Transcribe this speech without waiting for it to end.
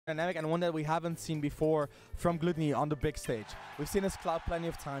dynamic and one that we haven't seen before from Glutonny on the big stage. We've seen his Cloud plenty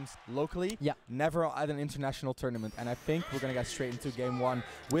of times locally, never at an international tournament, and I think we're going to get straight into game one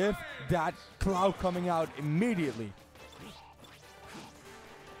with that Cloud coming out immediately.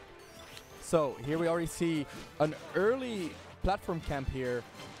 So here we already see an early platform camp here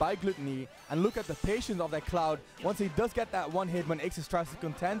by Glutonny, and look at the patience of that Cloud. Once he does get that one hit when Ixis tries to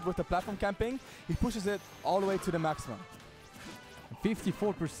contend with the platform camping, he pushes it all the way to the maximum.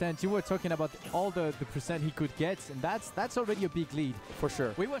 54%. You were talking about all the percent he could get, and that's already a big lead. For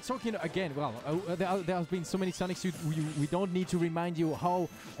sure. We were talking again, well, there have been so many Sonics, we don't need to remind you how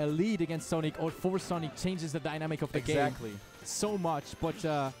a lead against Sonic or for Sonic changes the dynamic of the game so much,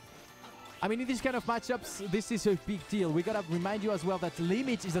 but I mean, in these kind of matchups, this is a big deal. We gotta remind you as well that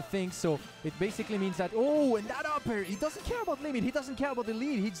limit is a thing, so it basically means that, oh, and that upper, he doesn't care about limit, he doesn't care about the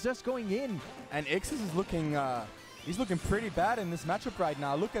lead, he's just going in. And Ixis is looking, he's looking pretty bad in this matchup right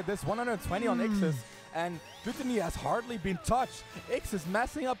now. Look at this, 120 on Ixis, and Glutonny has hardly been touched. Ixis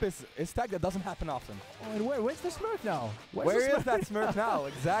messing up his tag. That doesn't happen often. Oh, and where's the Smurf now? Where is that Smurf now?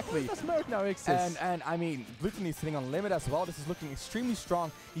 Exactly. Where's the Smurf now, Ixis? And I mean, Glutonny sitting on limit as well. This is looking extremely strong.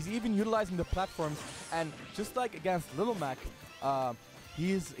 He's even utilizing the platforms, and just like against Little Mac,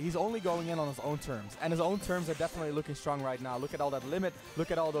 he's only going in on his own terms, and his own terms are definitely looking strong right now. Look at all that limit,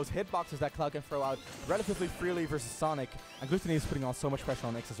 look at all those hitboxes that Cloud can throw out relatively freely versus Sonic, and Glutonny is putting on so much pressure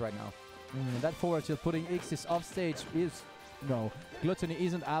on Ixis right now. That forward tilt putting Ixis off stage is Glutonny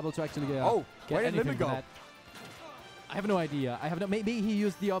isn't able to actually get anything from that. I have no idea. Maybe he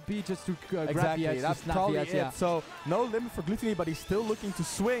used the up B just to grab the edge. That's probably it. So no limit for Glutonny, but he's still looking to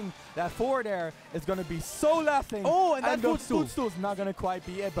swing. That forward air is going to be so lasting. Oh, and that footstool is not going to quite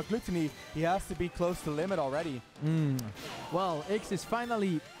be it. But Glutonny, he has to be close to limit already. Well, Ixis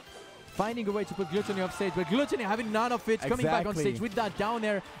finally finding a way to put Glutonny off stage, but Glutonny having none of it, coming back on stage with that down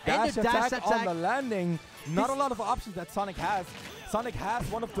air and the dash attack on the landing. Not a lot of options that Sonic has. Sonic has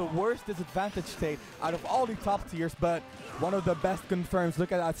one of the worst disadvantage state out of all the top tiers, but one of the best confirms.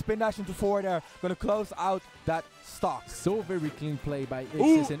 Look at that spin dash into forward air, going to close out that stock. So very clean play by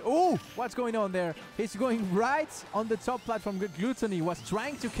Ixis. And what's going on there? He's going right on the top platform. Glutonny was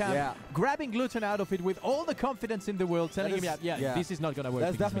trying to camp, grabbing Glutonny out of it with all the confidence in the world, telling him, this is not going to work.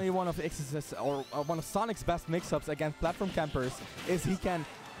 That's definitely one of Ixis's, or one of Sonic's best mix-ups against platform campers, is he can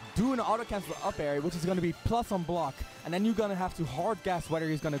do an auto cancel up air, which is going to be plus on block, and then you're going to have to hard guess whether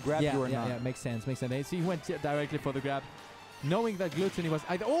he's going to grab you or not. Yeah, makes sense. He went directly for the grab, knowing that Glutonny was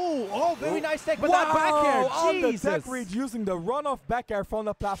very nice tech, but that back air, on the tech read using the runoff back air from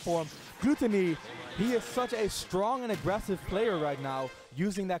the platform. Glutonny, he is such a strong and aggressive player right now,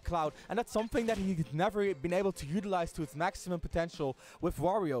 using that Cloud, and that's something that he's never been able to utilize to its maximum potential with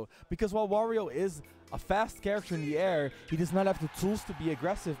Wario, because while Wario is a fast character in the air, he does not have the tools to be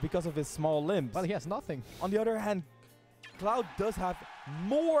aggressive because of his small limbs. Well, he has nothing. On the other hand, Cloud does have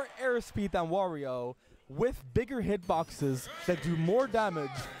more airspeed than Wario, with bigger hitboxes that do more damage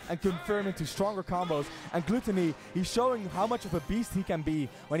and confirm into stronger combos. And Glutonny, he's showing how much of a beast he can be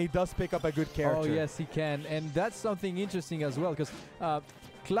when he does pick up a good character. Oh yes, he can, and that's something interesting as well, because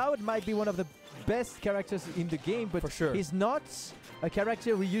Cloud might be one of the best characters in the game, but he's not a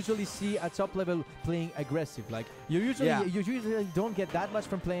character we usually see at top level playing aggressive. Like you usually don't get that much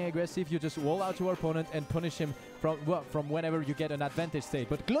from playing aggressive. You just wall out your opponent and punish him from whenever you get an advantage state.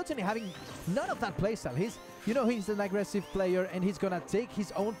 But Glutonny having none of that playstyle. He's an aggressive player, and he's gonna take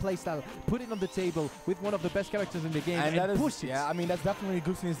his own playstyle, put it on the table with one of the best characters in the game, and push it. Yeah, I mean, that's definitely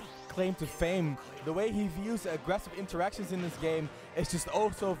Glutonny's claim to fame. The way he views aggressive interactions in this game is just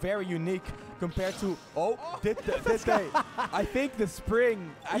also very unique compared to I think the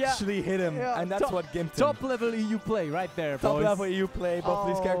spring actually hit him, and that's what gimped him. Top level EU play right there, Top level EU play, both of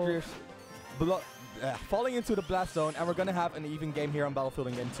these characters falling into the blast zone, and we're gonna have an even game here on Battlefield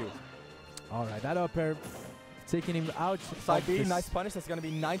in game 2. Alright, that up air taking him out. Side B, nice punish. That's going to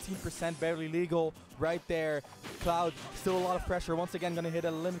be 19% barely legal right there. Cloud, still a lot of pressure. Once again, going to hit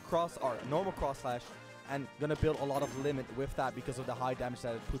a limit cross or normal cross slash, and going to build a lot of limit with that because of the high damage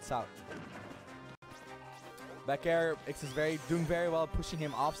that it puts out. Back air, X is doing very well, pushing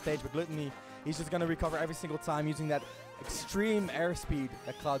him off stage, but Glutonny, he's just going to recover every single time using that extreme airspeed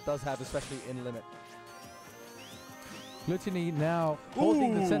that Cloud does have, especially in limit. Glutonny now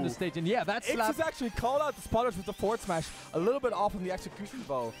holding the center stage, and that slap. Ixis actually called out the spotters with the forward smash, a little bit off on the execution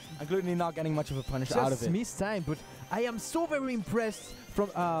bow, and Glutonny not getting much of a punish out of it. Just missed time, but I am so very impressed from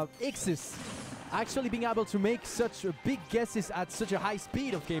Ixis actually being able to make such big guesses at such a high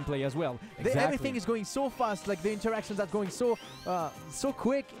speed of gameplay as well. Everything is going so fast, like the interactions are going so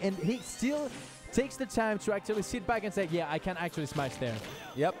quick, and he still takes the time to actually sit back and say, yeah, I can actually smash there.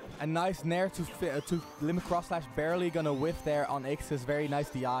 Yep, a nice nair to limit cross slash, barely gonna whiff there on Ixis. Very nice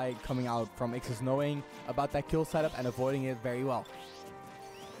DI coming out from Ixis, knowing about that kill setup and avoiding it very well.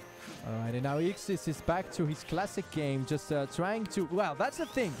 Alright, and now Ixis is back to his classic game, just trying to... Well, that's the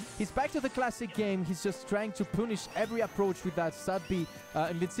thing. He's back to the classic game. He's just trying to punish every approach with that sub-B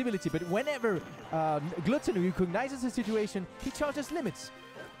invincibility. But whenever Glutonny recognizes the situation, he charges limits.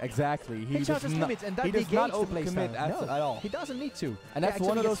 Exactly. He charges limits, and that does not overcommit at all. He doesn't need to. And that's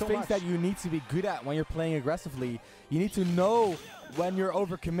one of those things that you need to be good at when you're playing aggressively. You need to know when you're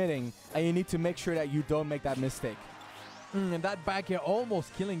overcommitting, and you need to make sure that you don't make that mistake. And that back here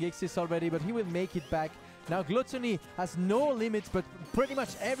almost killing Ixis already, but he will make it back. Now Glutonny has no limits, but pretty much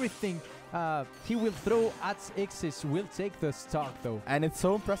everything he will throw at Ixis will take the stock though. And it's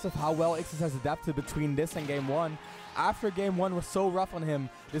so impressive how well Ixis has adapted between this and game 1. After game 1 was so rough on him,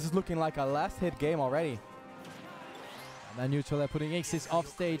 this is looking like a last hit game already. And then neutral putting Ixis off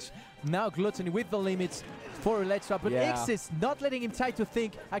stage. Now Glutonny with the limits for a ledge trap, but Ixis not letting him try to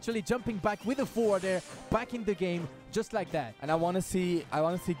think, actually jumping back with a forward there, back in the game, just like that. And I want to see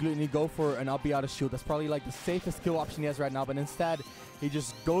Glutonny go for an up B out of shield. That's probably like the safest kill option he has right now, but instead he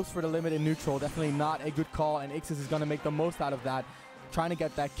just goes for the limit in neutral. Definitely not a good call, and Ixis is going to make the most out of that, trying to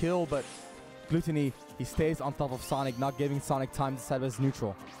get that kill, but Glutonny, he stays on top of Sonic, not giving Sonic time to set his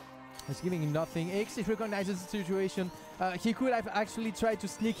neutral. He's giving him nothing. Ixis recognizes the situation. He could have actually tried to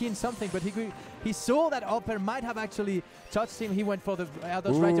sneak in something, but he saw that upper might have actually touched him. He went for the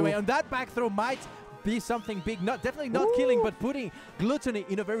others right away. And that back throw might be something big. Definitely not killing, but putting Glutonny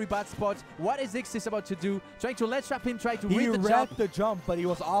in a very bad spot. What is Ixis about to do? Trying to ledge trap him, trying to read the jump. He read the jump, but he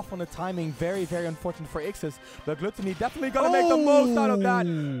was off on the timing. Very, very unfortunate for Ixis. But Glutonny definitely going to make the most out of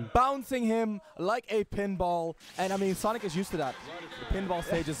that. Bouncing him like a pinball. And I mean, Sonic is used to that. The pinball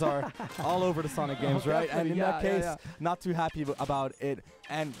stages are all over the Sonic games, right? And in that case, not too happy about it.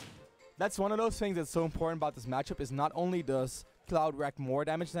 And that's one of those things that's so important about this matchup is not only does Cloud rack more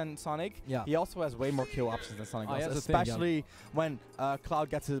damage than Sonic, he also has way more kill options than Sonic does, especially when Cloud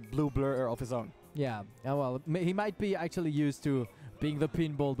gets a blue blur of his own. Yeah, well, he might be actually used to being the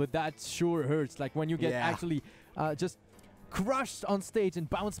pinball, but that sure hurts. Like when you get actually just crushed on stage and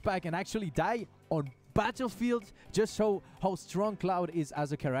bounce back and actually die on battlefield, just show how strong Cloud is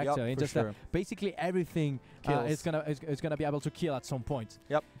as a character. Yep, and just basically everything is gonna be able to kill at some point.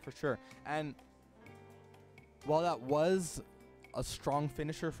 Yep, for sure. And while that was a strong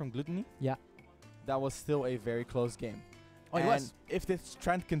finisher from Glutonny, that was still a very close game. It was. If this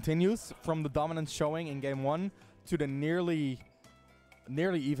trend continues from the dominance showing in game 1 to the nearly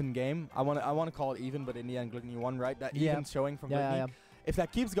even game, I want to call it even, but in the end Glutonny won, right? That even showing from Glutonny. If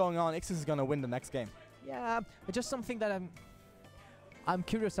that keeps going on, Ixis is going to win the next game. Yeah, just something that I'm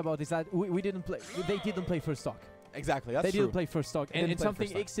curious about is that we didn't play. They didn't play first stock. Exactly, that's true. They didn't play first stock, and something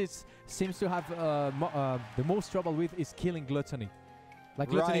Ixis seems to have the most trouble with is killing Glutonny. Like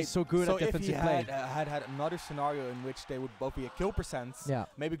Glutonny is so good at defensive play. If he had another scenario in which they would both be at kill percents,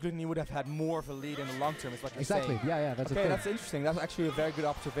 maybe Glutonny would have had more of a lead in the long term, is what you're saying. Yeah, that's okay, that's interesting. That's actually a very good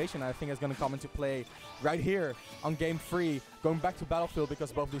observation. I think it's going to come into play right here on game 3, going back to Battlefield,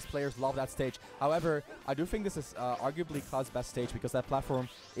 because both these players love that stage. However, I do think this is arguably Cloud's best stage, because that platform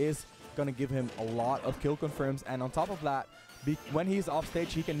is going to give him a lot of kill confirms, and on top of that, when he's off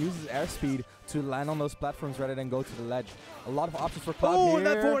stage, he can use his airspeed to land on those platforms rather than go to the ledge. A lot of options for Cloud here. Oh,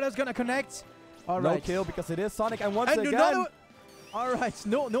 that forward is gonna connect. All right. No kill because it is Sonic, and once again. All right,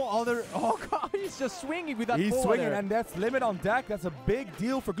 no other. Oh god, he's just swinging with that. He's swinging, and that's limit on deck. That's a big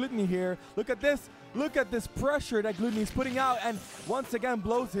deal for Glutonny here. Look at this. Look at this pressure that Glutonny is putting out, and once again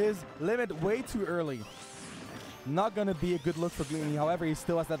blows his limit way too early. Not going to be a good look for Glutonny. However, he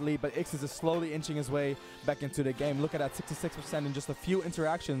still has that lead, but Ixis is slowly inching his way back into the game. Look at that, 66% in just a few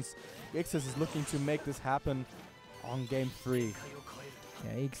interactions. Ixis is looking to make this happen on game 3.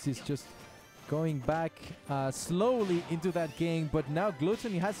 Yeah, Ixis just going back slowly into that game, but now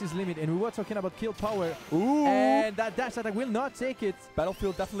Glutonny has his limit, and we were talking about kill power. Ooh. And that dash attack will not take it.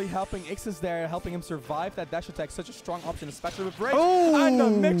 Battlefield definitely helping Ixis there, helping him survive that dash attack. Such a strong option, especially with range. And the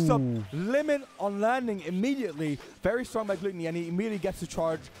mix-up limit on landing immediately. Very strong by Glutonny, and he immediately gets to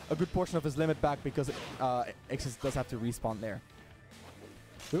charge a good portion of his limit back, because Ixis does have to respawn there.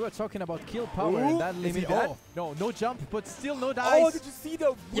 We were talking about kill power and that limit. No jump, but still no dice. Oh, did you see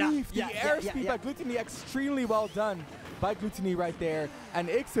the weave? The airspeed by Glutonny, extremely well done by Glutonny right there. And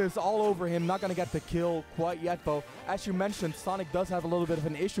Ixis all over him, not going to get the kill quite yet, though. As you mentioned, Sonic does have a little bit of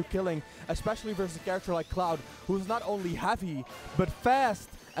an issue killing, especially versus a character like Cloud, who's not only heavy, but fast,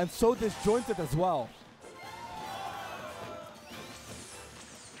 and so disjointed as well.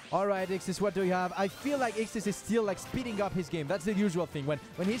 All right, Ixis, what do you have? I feel like Ixis is still like speeding up his game. That's the usual thing. When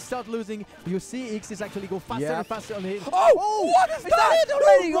he starts losing, you see Ixis actually go faster and faster on hit. Oh, what is that? It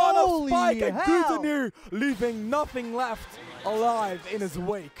already? Holy spike and hell! Glutonny, leaving nothing left alive in his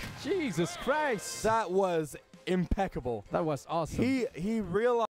wake. Jesus Christ. That was impeccable. That was awesome. He realized